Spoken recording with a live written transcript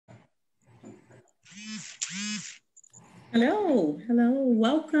Hello,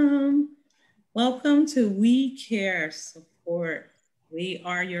 welcome to We Care Support. We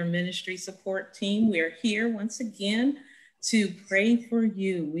are your ministry support team. We are here once again to pray for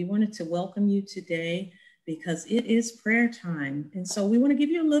you. We wanted to welcome you today because it is prayer time. And so we want to give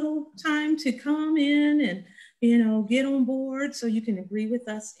you a little time to come in and, get on board so you can agree with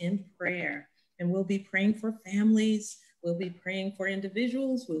us in prayer. And we'll be praying for families. We'll be praying for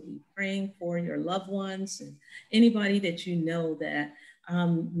individuals. We'll be praying for your loved ones and anybody that you know that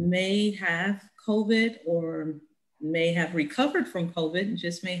may have COVID or may have recovered from COVID and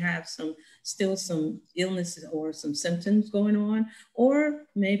just may have some illnesses or some symptoms going on, or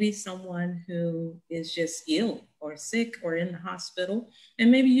maybe someone who is just ill or sick or in the hospital,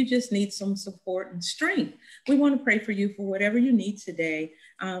 and maybe you just need some support and strength. We want to pray for you for whatever you need today.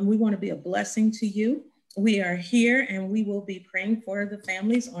 We want to be a blessing to you. We are here and we will be praying for the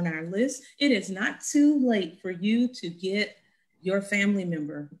families on our list. It is not too late for you to get your family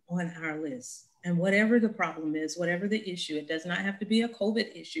member on our list. And whatever the problem is, whatever the issue, it does not have to be a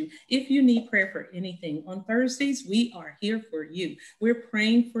COVID issue. If you need prayer for anything, on Thursdays, we are here for you. We're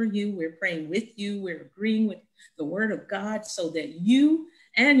praying for you. We're praying with you. We're agreeing with the word of God so that you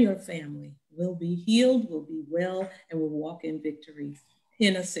and your family will be healed, will be well, and will walk in victory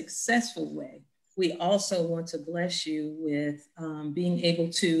in a successful way. We also want to bless you with being able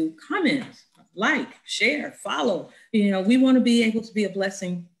to comment, like, share, follow. We want to be able to be a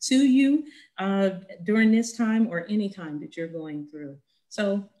blessing to you during this time or any time that you're going through.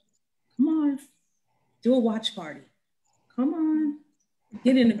 So come on, do a watch party. Come on,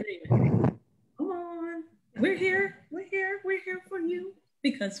 get in agreement. Come on, we're here for you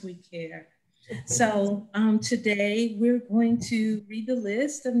because we care. So today we're going to read the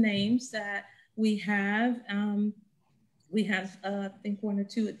list of names that we have. I think one or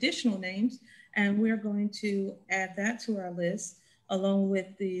two additional names, and we're going to add that to our list along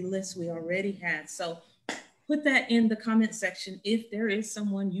with the list we already had. So put that in the comment section if there is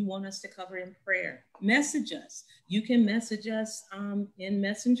someone you want us to cover in prayer. Message us. You can message us in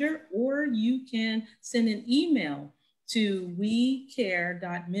Messenger, or you can send an email to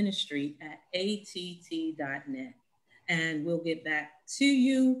wecare.ministry@att.net. And we'll get back to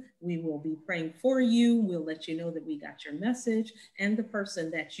you. We will be praying for you. We'll let you know that we got your message and the person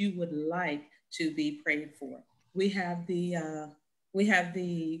that you would like to be prayed for. We have the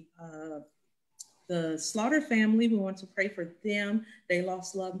Slaughter family. We want to pray for them. They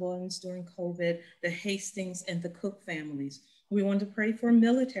lost loved ones during COVID. The Hastings and the Cook families. We want to pray for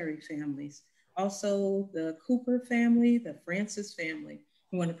military families. Also, the Cooper family, the Francis family.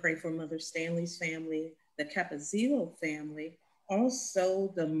 We want to pray for Mother Stanley's family, the Capizillo family,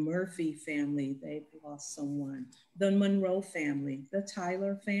 also the Murphy family, they've lost someone, the Monroe family, the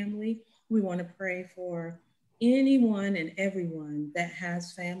Tyler family. We want to pray for anyone and everyone that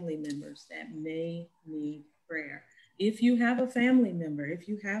has family members that may need prayer. If you have a family member, if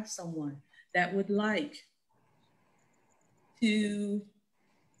you have someone that would like to,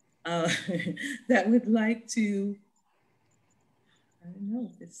 I don't know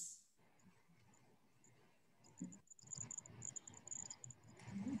if this,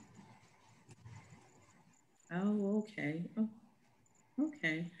 oh, okay. Oh,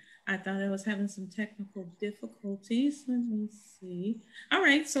 okay. I thought I was having some technical difficulties. Let me see. All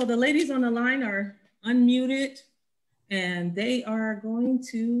right. So the ladies on the line are unmuted and they are going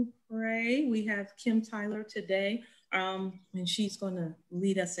to pray. We have Kim Tyler today, and she's going to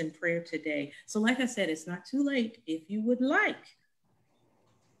lead us in prayer today. So like I said, it's not too late. If you would like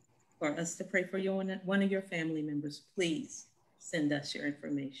for us to pray for you and one of your family members, please send us your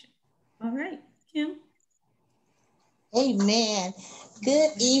information. All right, Kim. Amen.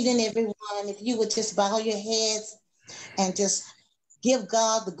 Good evening, everyone. If you would just bow your heads and just give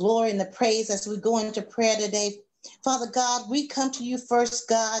God the glory and the praise as we go into prayer today. Father God, we come to you first,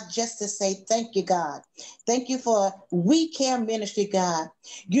 God, just to say thank you, God. Thank you for We Care Ministry, God.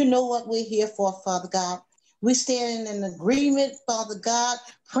 You know what we're here for, Father God. We stand in agreement, Father God,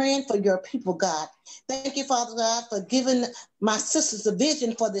 praying for your people, God. Thank you, Father God, for giving my sisters a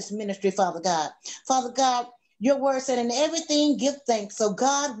vision for this ministry, Father God. Father God, your word said, in everything, give thanks. So,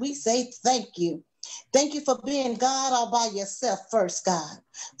 God, we say thank you. Thank you for being God all by yourself first, God.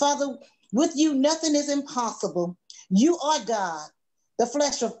 Father, with you, nothing is impossible. You are God, the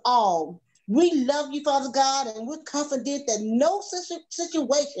flesh of all. We love you, Father God, and we're confident that no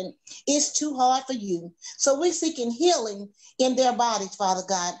situation is too hard for you. So we're seeking healing in their bodies, Father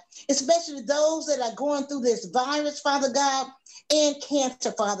God, especially those that are going through this virus, Father God, and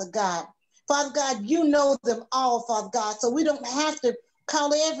cancer, Father God. Father God, you know them all, Father God, so we don't have to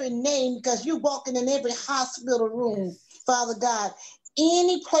Call every name because you're walking in every hospital room, Father God.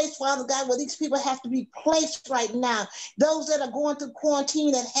 Any place, Father God, where these people have to be placed right now. Those that are going through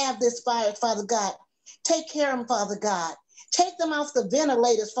quarantine that have this virus, Father God. Take care of them, Father God. Take them off the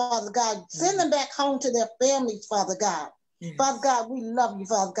ventilators, Father God. Send them back home to their families, Father God. Yes. Father God, we love you,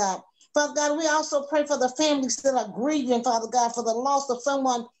 Father God. Father God, we also pray for the families that are grieving, Father God, for the loss of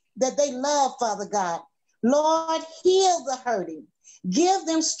someone that they love, Father God. Lord, heal the hurting. Give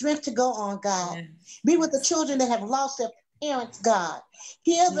them strength to go on, God. Yes. Be with the children that have lost their parents, God.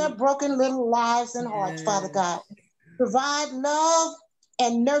 Heal their broken little lives and hearts, Father God. Provide love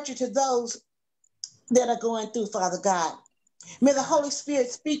and nurture to those that are going through, Father God. May the Holy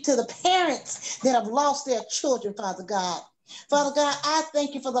Spirit speak to the parents that have lost their children, Father God. Father God, I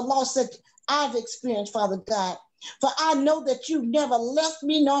thank you for the loss that I've experienced, Father God. For I know that you never left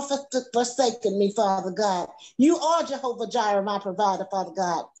me nor forsaken me, Father God. You are Jehovah Jireh, my provider, Father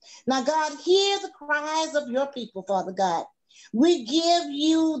God. Now, God, hear the cries of your people, Father God. We give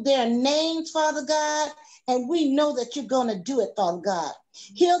you their names, Father God, and we know that you're going to do it, Father God.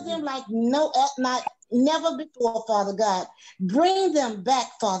 Heal them like never before, Father God. Bring them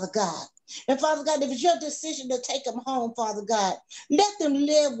back, Father God. And Father God, if it's your decision to take them home, Father God, let them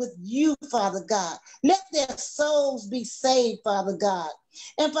live with you, Father God. Let their souls be saved, Father God.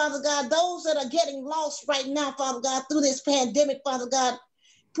 And Father God, those that are getting lost right now, Father God, through this pandemic, Father God,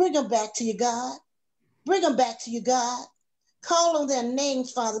 bring them back to you, God. Bring them back to you, God. Call on their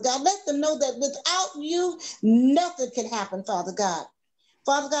names, Father God. Let them know that without you, nothing can happen, Father God.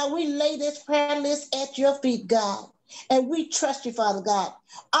 Father God, we lay this prayer list at your feet, God, and we trust you, Father God.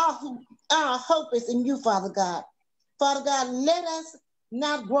 Our hope is in you, Father God. Father God, let us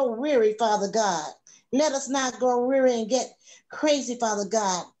not grow weary, Father God. Let us not grow weary and get crazy, Father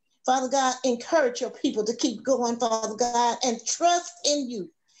God. Father God, encourage your people to keep going, Father God, and trust in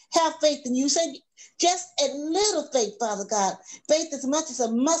you. Have faith in you. Say just a little faith, Father God. Faith as much as a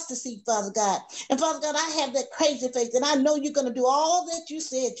mustard seed, Father God. And Father God, I have that crazy faith, and I know you're going to do all that you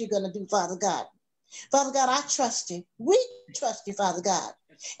said you're going to do, Father God. Father God, I trust you. We trust you, Father God.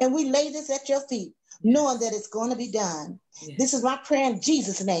 And we lay this at your feet, knowing that it's going to be done. Yes. This is my prayer in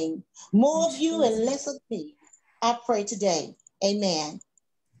Jesus' name. More of you and less of me. I pray today. Amen.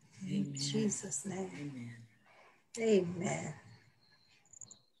 In Jesus' name. Amen.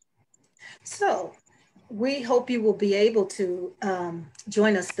 So we hope you will be able to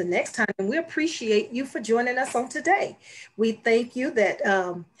join us the next time. And we appreciate you for joining us on today. We thank you that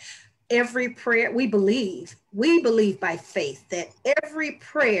every prayer, we believe by faith that every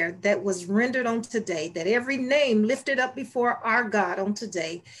prayer that was rendered on today, that every name lifted up before our God on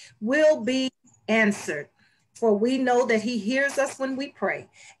today will be answered. For we know that he hears us when we pray,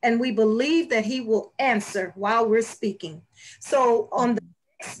 and we believe that he will answer while we're speaking. So on the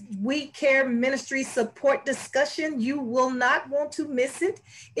We Care Ministry support discussion, you will not want to miss it.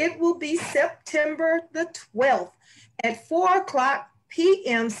 It will be September the 12th at 4:00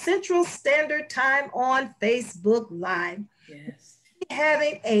 p.m. Central Standard Time on Facebook Live. Yes. We're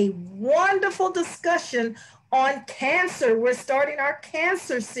having a wonderful discussion on cancer. We're starting our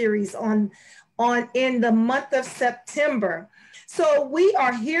cancer series in the month of September. So we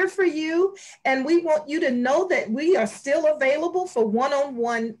are here for you, and we want you to know that we are still available for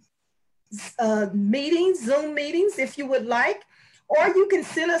one-on-one meetings, Zoom meetings, if you would like, or you can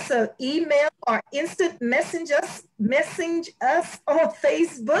send us an email or instant message us on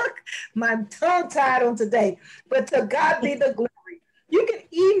Facebook. My tongue tied on today, but to God be the glory. You can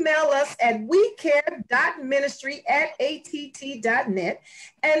email us at wecare.ministry@att.net,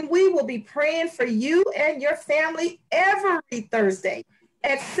 and we will be praying for you and your family every Thursday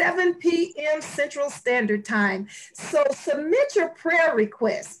at 7 p.m. Central Standard Time. So submit your prayer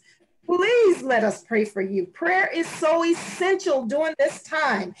requests. Please let us pray for you. Prayer is so essential during this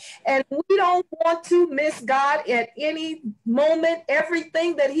time, and we don't want to miss God at any moment.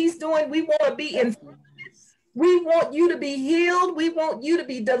 Everything that he's doing, we want to be in. We want you to be healed. We want you to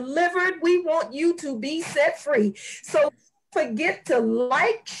be delivered. We want you to be set free. So don't forget to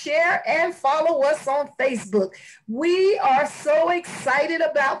like, share, and follow us on Facebook. We are so excited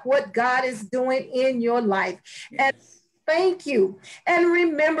about what God is doing in your life. And thank you. And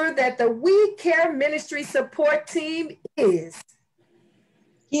remember that the We Care Ministry support team is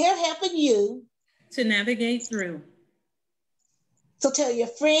here helping you to navigate through. So tell your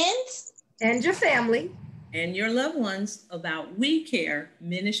friends and your family and your loved ones about We Care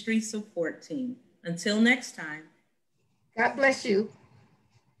Ministry support team. Until next time. God bless you.